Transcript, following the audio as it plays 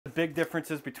The big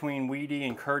differences between Wedi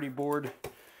and Curdy board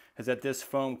is that this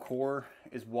foam core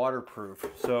is waterproof.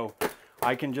 So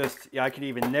I can I could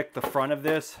even nick the front of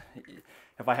this.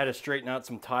 If I had to straighten out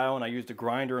some tile and I used a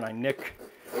grinder and I nick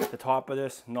the top of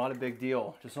this, not a big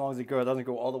deal. Just as long as it doesn't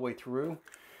go all the way through,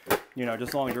 you know, just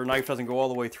as long as your knife doesn't go all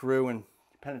the way through and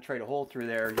penetrate a hole through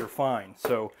there, you're fine.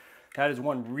 So that is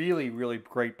one really, really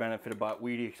great benefit about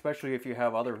Wedi, especially if you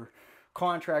have other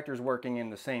contractors working in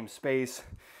the same space.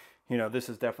 You know, this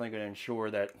is definitely going to ensure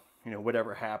that, you know,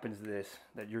 whatever happens to this,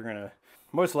 that you're going to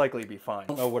most likely be fine. I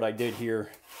don't know what I did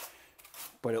here,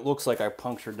 but it looks like I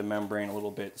punctured the membrane a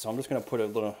little bit. So I'm just going to put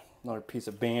another piece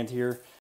of band here.